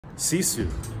SISU.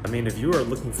 I mean, if you are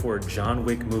looking for a John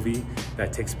Wick movie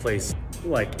that takes place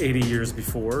like 80 years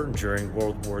before, during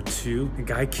World War II, a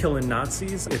guy killing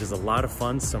Nazis, it is a lot of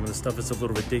fun. Some of the stuff is a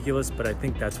little ridiculous, but I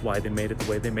think that's why they made it the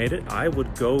way they made it. I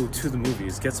would go to the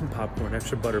movies, get some popcorn,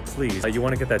 extra butter, please. You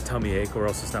want to get that tummy ache or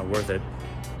else it's not worth it.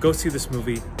 Go see this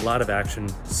movie, a lot of action,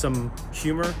 some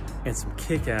humor, and some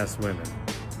kick-ass women.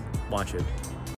 Watch it.